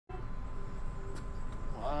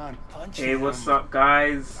Hey, what's up,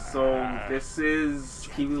 guys? So this is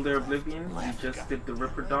Kiwi Oblivion. We just did the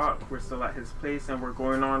Ripper Doc. We're still at his place, and we're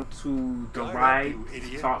going on to the ride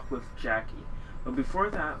to talk with Jackie. But before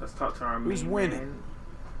that, let's talk to our Who's main winning?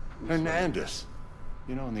 man. Hernandez.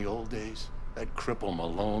 You know, in the old days, that cripple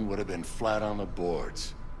Malone would have been flat on the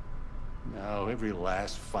boards. Now every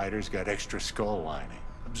last fighter's got extra skull lining.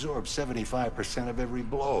 Absorbs 75% of every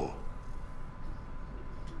blow.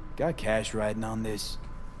 Got cash riding on this?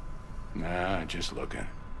 Nah, just looking.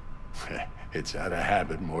 It's out of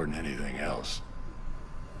habit more than anything else.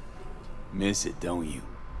 Miss it, don't you?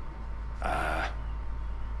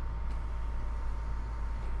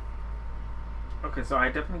 Okay, so I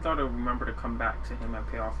definitely gotta remember to come back to him and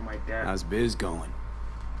pay off my debt. How's biz going?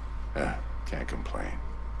 Can't complain.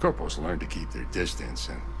 Corporals learn to keep their distance,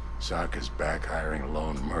 and Sokka's back hiring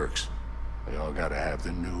lone mercs. They all gotta have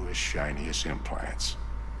the newest, shiniest implants.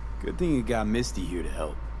 Good thing you got Misty here to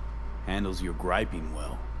help. Handles your griping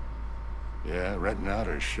well. Yeah, renting out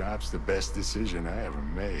her shop's the best decision I ever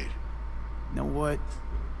made. You know what?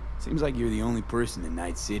 Seems like you're the only person in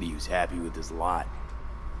Night City who's happy with this lot.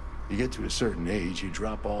 You get to a certain age, you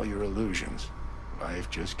drop all your illusions. Life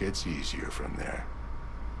just gets easier from there.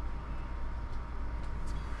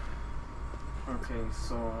 Okay,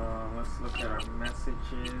 so let's look at our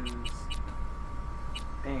messages.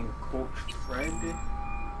 Dang, Coach Fred.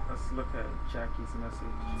 Let's look at Jackie's message.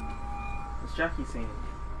 What's Jackie saying?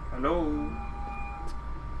 Hello?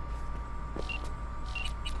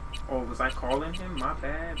 Oh, was I calling him? My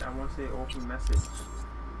bad. I want to say open message.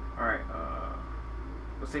 Alright,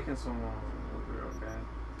 what's taking so long? Okay.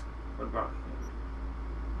 What about him?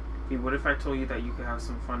 Hey, what if I told you that you could have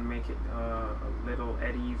some fun, make it a little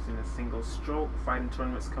eddies in a single stroke? Fighting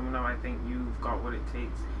tournaments coming up, I think you've got what it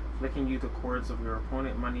takes. Flicking you the chords of your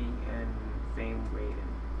opponent, money and fame waiting.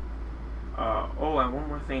 Oh, and one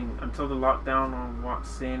more thing. Until the lockdown on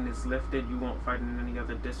Watson is lifted, you won't fight in any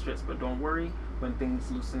other districts. But don't worry, when things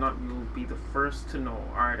loosen up, you'll be the first to know.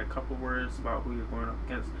 Alright, a couple words about who you're going up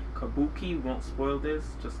against. Kabuki, won't spoil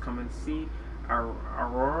this. Just come and see.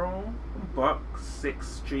 Aurora, Buck, 6th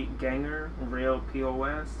Street Ganger, Real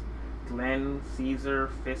POS, Glenn, Caesar,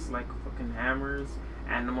 Fist Like Fucking Hammers,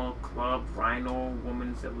 Animal Club, Rhino,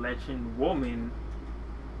 Woman's a Legend, Woman,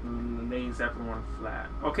 lays everyone flat.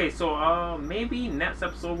 Okay, so maybe next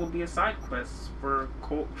episode will be a side quest for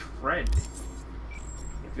Coach Fred.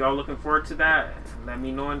 If y'all looking forward to that, let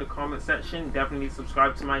me know in the comment section. Definitely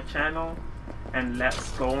subscribe to my channel, and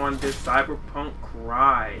let's go on this cyberpunk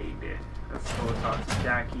ride. Let's go talk to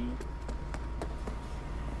Jackie.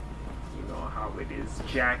 You know how it is,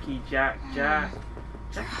 Jackie, Jack.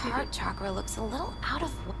 Your heart chakra looks a little out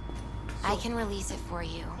of. I can release it for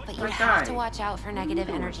you, but you My have guy. to watch out for negative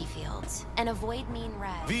energy fields and avoid mean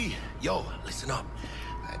red. V, yo, listen up.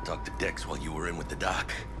 I talked to Dex while you were in with the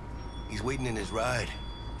doc. He's waiting in his ride.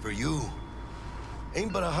 For you.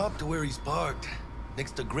 Ain't but a hop to where he's parked.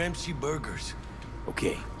 Next to Gramsci Burgers.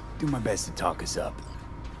 Okay, do my best to talk us up.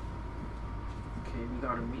 Okay, we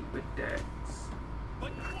gotta meet with Dex.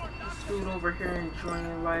 This dude over here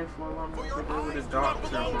enjoying life while I'm over there with the doctor,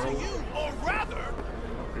 bro.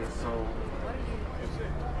 Okay, so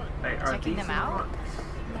like, are Checking these them out?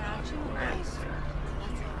 Answer.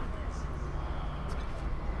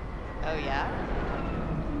 Oh yeah?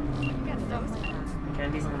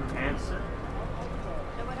 Can't even answer.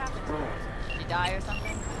 Bro. You die or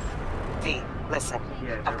something? V, listen.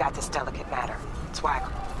 Yeah, I've got this delicate matter. It's why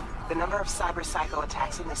the number of cyber psycho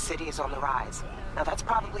attacks in the city is on the rise. Now that's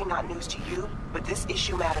probably not news to you, but this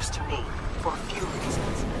issue matters to me for a few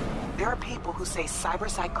reasons. There are people who say cyber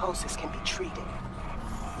psychosis can be treated.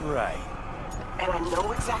 Right. And I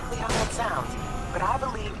know exactly how that sounds, but I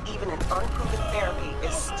believe even an unproven therapy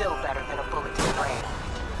is still better than a bullet to the brain.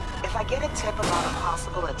 If I get a tip about a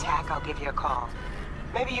possible attack, I'll give you a call.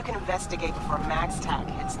 Maybe you can investigate before Max Tack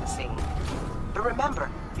hits the scene. But remember,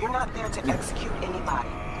 you're not there to execute anybody.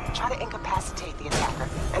 Try to incapacitate the attacker,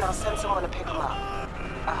 and I'll send someone to pick him up.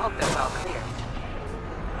 I hope that's all clear.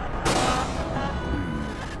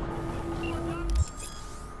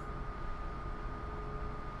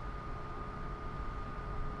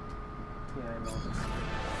 Yeah, I know this.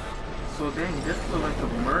 So dang, this looks like a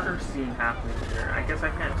murder scene happening here. I guess I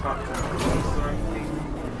can't talk to the police or anything.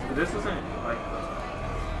 But this isn't like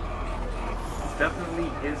this definitely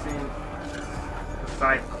isn't a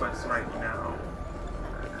side quest right now.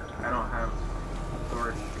 I don't have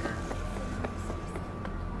authority here.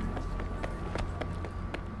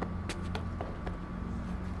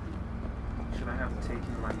 Should I have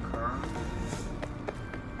taken my car?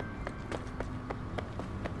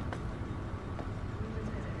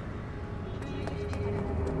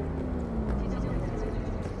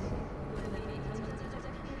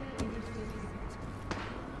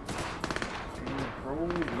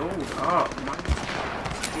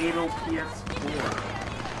 original PS4.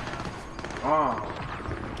 Oh.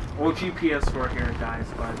 OG PS4 here, guys,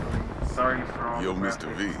 by the way. Sorry for all Yo, the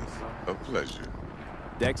Mr. V, graphics. a pleasure.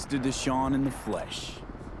 Dexter Deshawn in the flesh.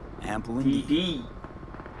 Ample indeed. DD.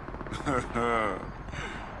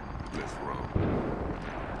 Let's roll.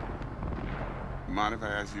 Mind if I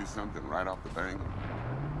ask you something right off the bangle?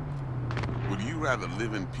 Would you rather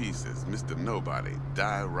live in peace as Mr. Nobody,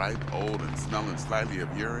 die ripe, old, and smelling slightly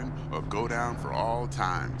of urine, or go down for all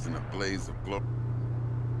times in a blaze of glory?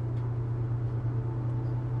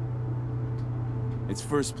 It's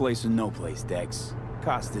first place or no place, Dex.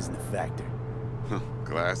 Cost isn't a factor.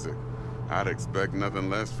 Classic. I'd expect nothing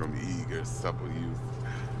less from eager, supple youth.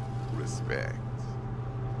 Respect.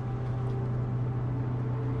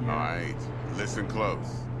 Yeah. All right, listen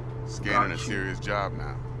close. Scanning a serious job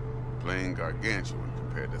now. Playing gargantuan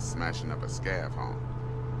compared to smashing up a scav home.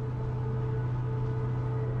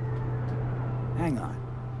 Hang on.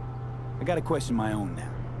 I got a question of my own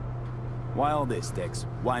now. Why all this, Dex?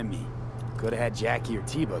 Why me? Could have had Jackie or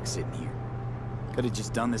T-Bug sitting here. Could have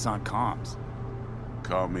just done this on comms.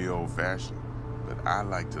 Call me old-fashioned, but I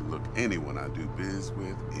like to look anyone I do biz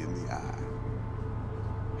with in the eye.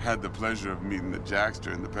 Had the pleasure of meeting the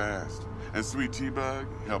Jackster in the past, and Sweet T-Bug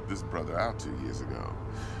helped this brother out 2 years ago.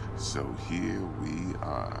 So here we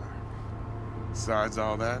are. Besides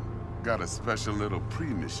all that, got a special little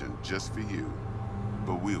pre-mission just for you.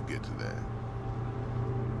 But we'll get to that.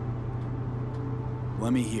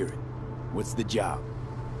 Let me hear it. What's the job?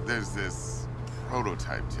 There's this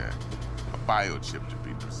prototype tech, a biochip to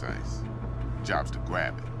be precise. Job's to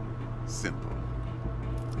grab it. Simple.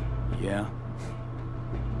 Yeah?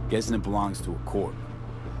 Guessing it belongs to a corp.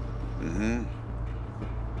 Mm-hmm.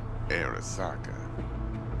 Arasaka.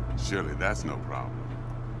 Surely that's no problem.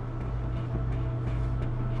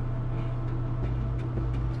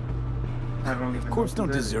 I don't even Corps know don't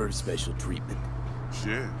who that deserve is. special treatment.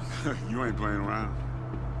 Shit, you ain't playing around.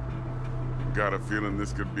 Got a feeling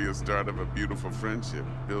this could be a start of a beautiful friendship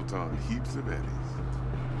built on heaps of eddies.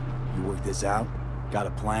 You work this out? Got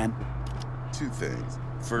a plan? Two things.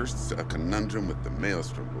 First, a conundrum with the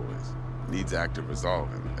Maelstrom boys. Needs active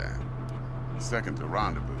resolving with that. Second, a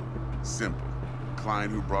rendezvous. Simple.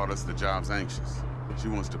 Client who brought us the job's anxious. She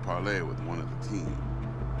wants to parlay with one of the team.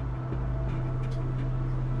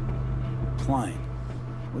 Client.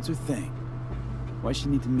 What's her thing? Why she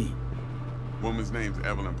need to meet? Woman's name's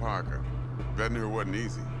Evelyn Parker. Vetting her wasn't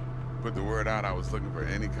easy. Put the word out I was looking for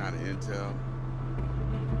any kind of intel.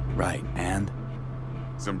 Right, and?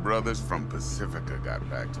 Some brothers from Pacifica got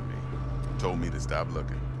back to me. Told me to stop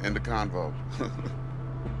looking. End of convo.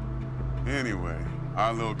 Anyway,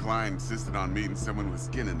 our little client insisted on meeting someone with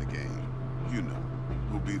skin in the game. You know,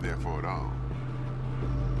 who'll be there for it all.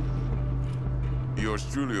 Yours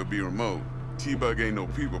truly will be remote. T-Bug ain't no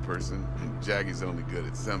people person, and Jaggy's only good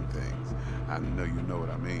at some things. I know you know what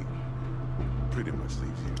I mean. Pretty much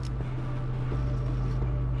leaves you.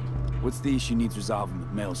 What's the issue needs resolving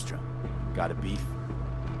with Maelstrom? Got a beef?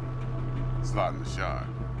 Slot in the shard.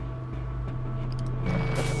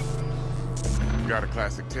 Got a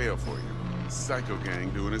classic tale for you. Psycho gang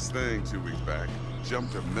doing his thing 2 weeks back.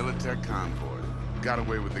 Jumped a Militech convoy. Got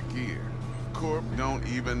away with the gear. Corp don't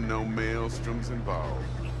even know Maelstrom's involved.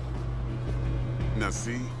 Now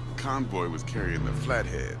see, convoy was carrying the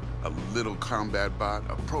Flathead, a little combat bot,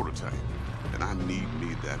 a prototype. And I need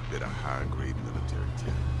that bit of high-grade military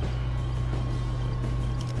tech.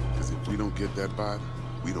 Because if we don't get that bot,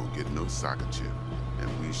 we don't get no soccer chip. And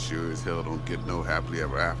we sure as hell don't get no happily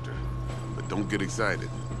ever after. But don't get excited.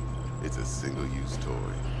 It's a single-use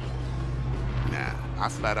toy. Nah, I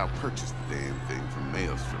flat out purchased the damn thing from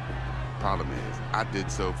Maelstrom. Problem is, I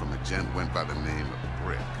did so from a gent went by the name of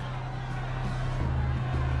Brick.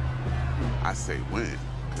 I say when,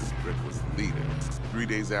 because Brick was the leader. 3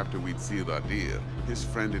 days after we'd sealed our deal, his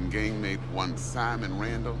friend and gangmate, one Simon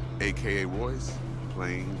Randall, a.k.a. Royce,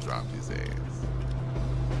 plain dropped his ass.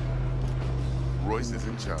 Royce is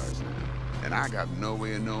in charge now, and I got no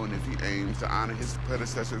way of knowing if he aims to honor his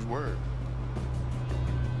predecessor's word.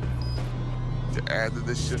 To add to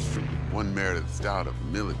the shitstorm, one Meredith Stout of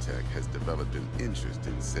Militech has developed an interest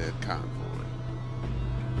in said convoy.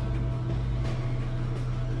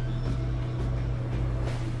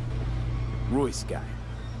 Royce guy.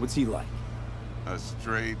 What's he like? A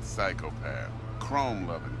straight psychopath.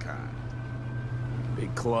 Chrome-loving kind.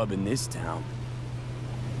 Big club in this town.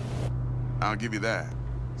 I'll give you that.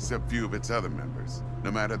 Except few of its other members,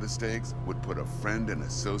 no matter the stakes, would put a friend and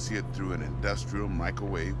associate through an industrial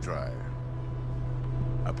microwave dryer.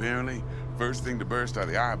 Apparently, first thing to burst are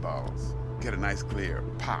the eyeballs. Get a nice clear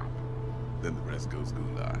pop. Then the rest goes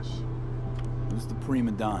goulash. Who's the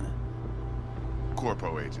prima donna?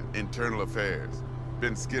 Corpo agent, internal affairs.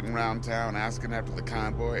 Been skidding around town asking after the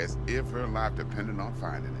convoy as if her life depended on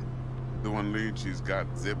finding it. The one lead she's got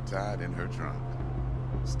zip-tied in her trunk.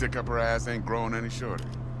 Stick up her ass ain't growing any shorter,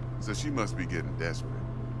 so she must be getting desperate.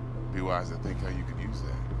 Be wise to think how you could use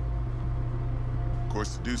that. Of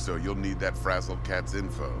course, to do so, you'll need that frazzled cat's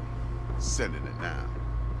info. Sending it now.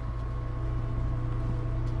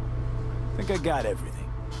 I think I got everything.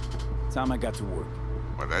 Time I got to work.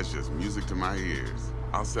 Well, that's just music to my ears.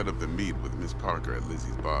 I'll set up the meet with Miss Parker at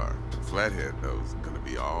Lizzie's bar. Flathead, though, is gonna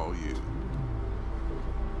be all you.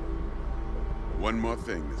 One more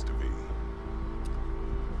thing, Mr. V.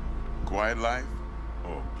 Quiet life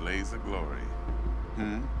or blaze of glory?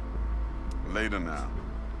 Later now.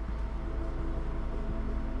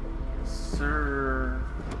 Yes, sir.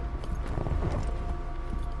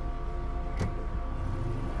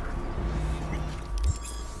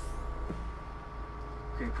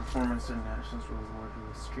 Okay, performance internationals will reward you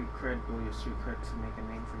with street cred. Build your street cred to make a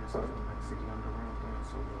name for yourself in the city underground. Doing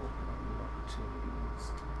so will open up new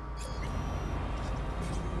opportunities.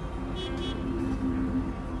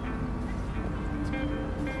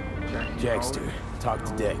 Jackster, talk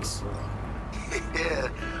to Dex. Yeah,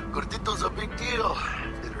 Gordito's a big deal.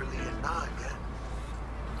 Literally a nod, man.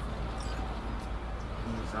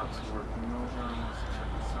 He's out to work. You know her.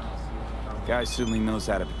 Guy certainly knows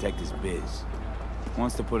how to protect his biz.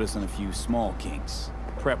 Wants to put us on a few small kinks.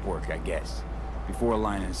 Prep work, I guess. Before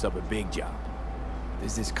lining us up a big job.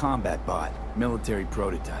 There's this combat bot, military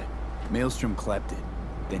prototype. Maelstrom clept it.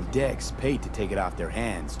 Then Dex paid to take it off their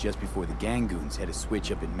hands just before the Gangoons had a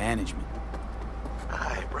switch up in management.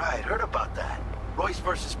 Right, heard about that. Royce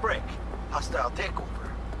versus Brick. Hostile takeover.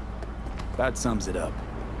 That sums it up.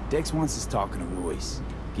 Dex wants us talking to Royce.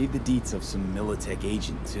 Gave the deets of some Militech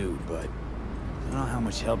agent too, but I don't know how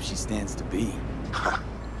much help she stands to be.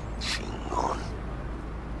 Chingon.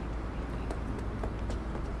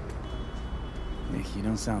 Nick, you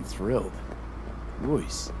don't sound thrilled.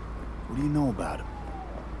 Royce, what do you know about him?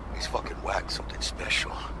 He's fucking whack, something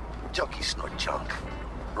special. Junkies snort junk.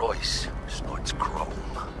 Royce snorts chrome.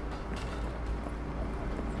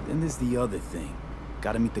 Then there's the other thing.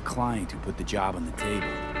 Gotta meet the client who put the job on the table.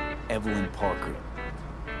 Evelyn Parker.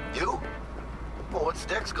 You? Well, what's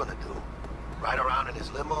Dex gonna do? Ride around in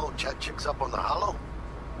his limo, chat chicks up on the hollow?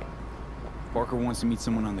 Parker wants to meet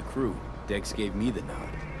someone on the crew. Dex gave me the nod.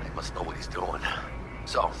 He must know what he's doing.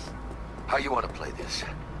 So, how you want to play this?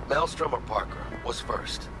 Maelstrom or Parker? What's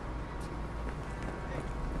first?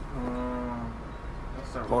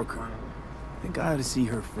 Parker. I think I ought to see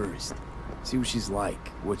her first. See what she's like,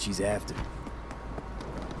 what she's after.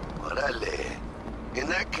 Orale. In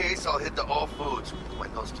that case, I'll hit the all foods with my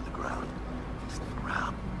nose to the ground. Stick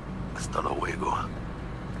around. Hasta luego.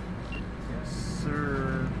 Yes,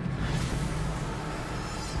 sir.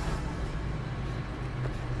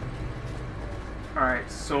 Alright,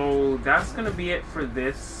 so that's gonna be it for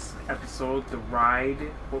this episode, The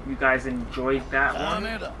Ride. Hope you guys enjoyed that one.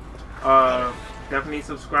 Definitely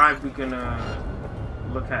subscribe. We're gonna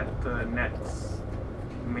look at the next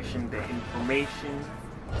mission, the information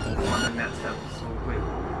on the next episode. Wait.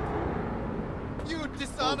 You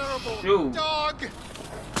dishonorable dog!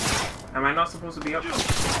 Am I not supposed to be up? Guys,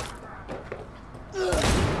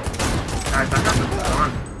 I got the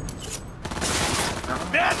gun.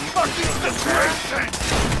 That fucking situation!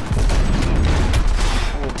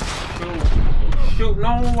 Oh, shoot,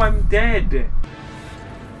 no, I'm dead.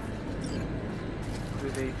 What are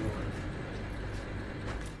they doing?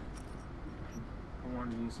 I want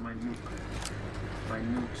to use my new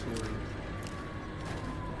tool.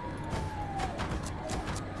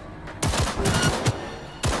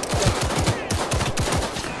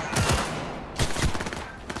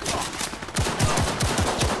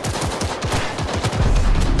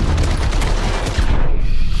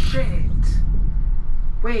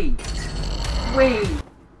 Wait!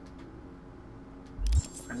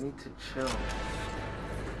 I need to chill. Of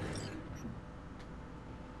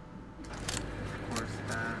course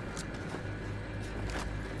that.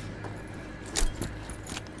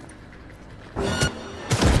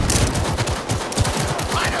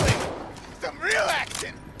 Finally! Some real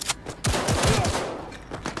action!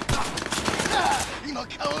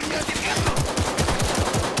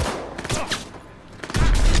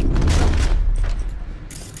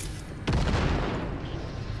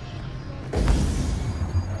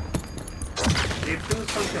 They threw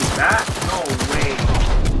something back? No way.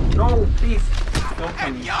 No, please. Don't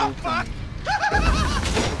kill me. Don't kill me.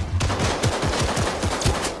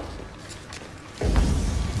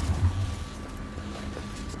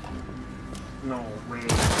 No way.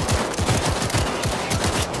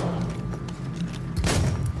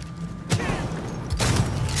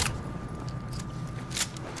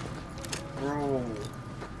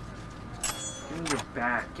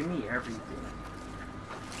 bad. Give me everything.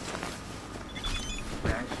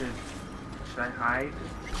 Should I hide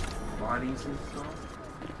bodies and stuff?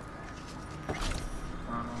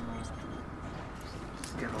 I don't know.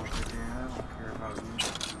 Just get over there. I don't care about you.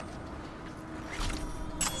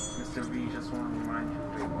 Mr. V, just want to remind you of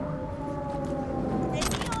big one.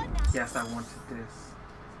 Yes, I wanted this.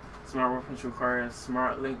 Smart weapons require a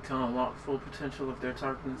smart link to unlock full potential of their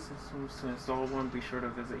targeting systems. To install one, be sure to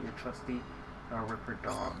visit your trusty Ripper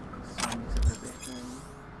Dog. So I need to visit him.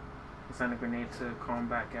 Assign a grenade to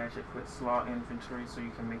combat gadget quick slot inventory so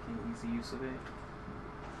you can make an easy use of it.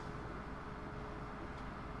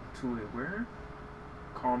 To it where?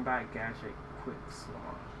 Combat gadget quick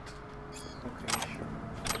slot. Okay, sure.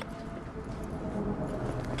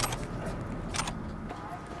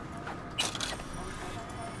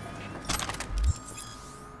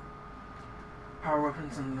 Power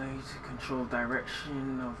weapons and lay to control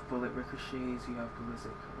direction of bullet ricochets. You have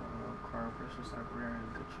ballistic cryo pressure, cyber air,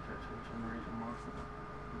 and the trajectory generation module.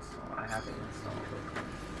 Install. I have it installed.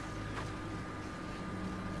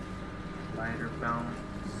 Lighter balance.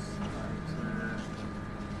 Lighter.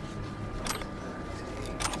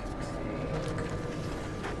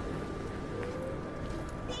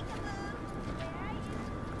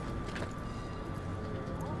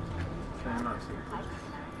 Can I not take this?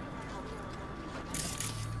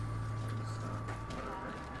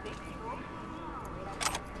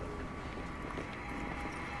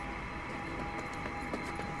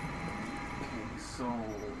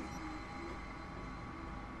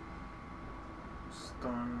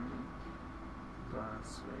 Stun,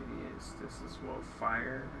 blast radius, this is what,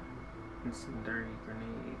 fire, incendiary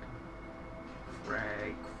grenade,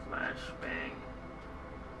 frag, flashbang.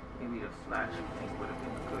 Maybe the flashbang would have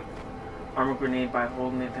been good. Armor grenade by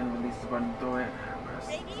holding it, then release the button, throw it, press,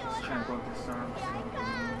 let's try and go disarm, so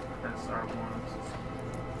that's our ones.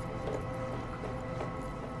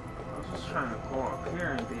 I was just trying to go up here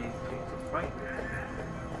and they picked a fight.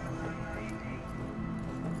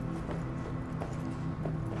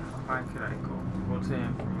 Why could I go? Go to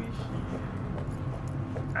information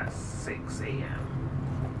at 6 a.m.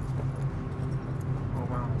 Oh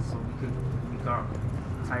wow, so we got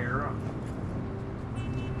higher up.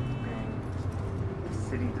 Dang. The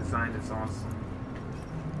city design is awesome.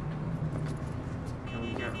 Can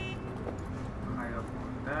we get high up on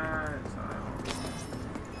that? I don't know.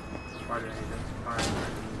 Spotted identified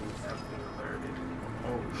enemies have been alerted.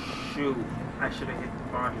 Oh shoot. I should have hit the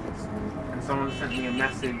bodies. And someone sent me a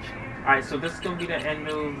message. Alright, so this is going to be the end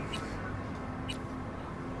of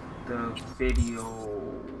the video.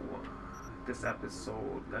 This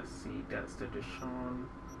episode. Let's see. Dexter Deshawn.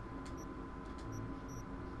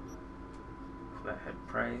 Flat head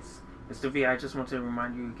price. Mr. V, I just want to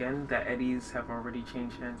remind you again that eddies have already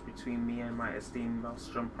changed hands between me and my esteemed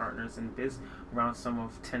Maelstrom partners in biz, around sum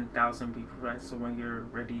of 10,000 people, right? So when you're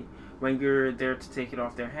ready, when you're there to take it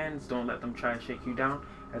off their hands, don't let them try to shake you down,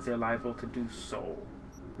 as they're liable to do so.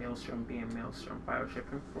 Maelstrom being Maelstrom,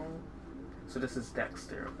 biochip info. So this is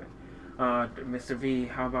Dexter, okay. Mr. V,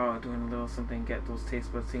 how about doing a little something, get those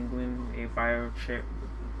taste buds tingling? A biochip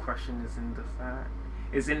question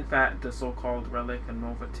is in fact the so-called relic, a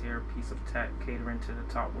Nova tier piece of tech catering to the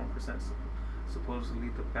top 1%, supposedly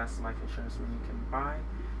the best life insurance money can buy.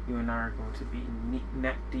 You and I are going to be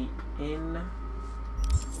neck deep in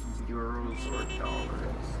euros or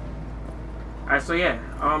dollars. Alright, so yeah,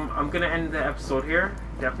 I'm gonna end the episode here.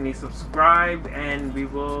 Definitely subscribe, and we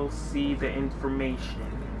will see the information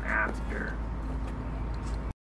after.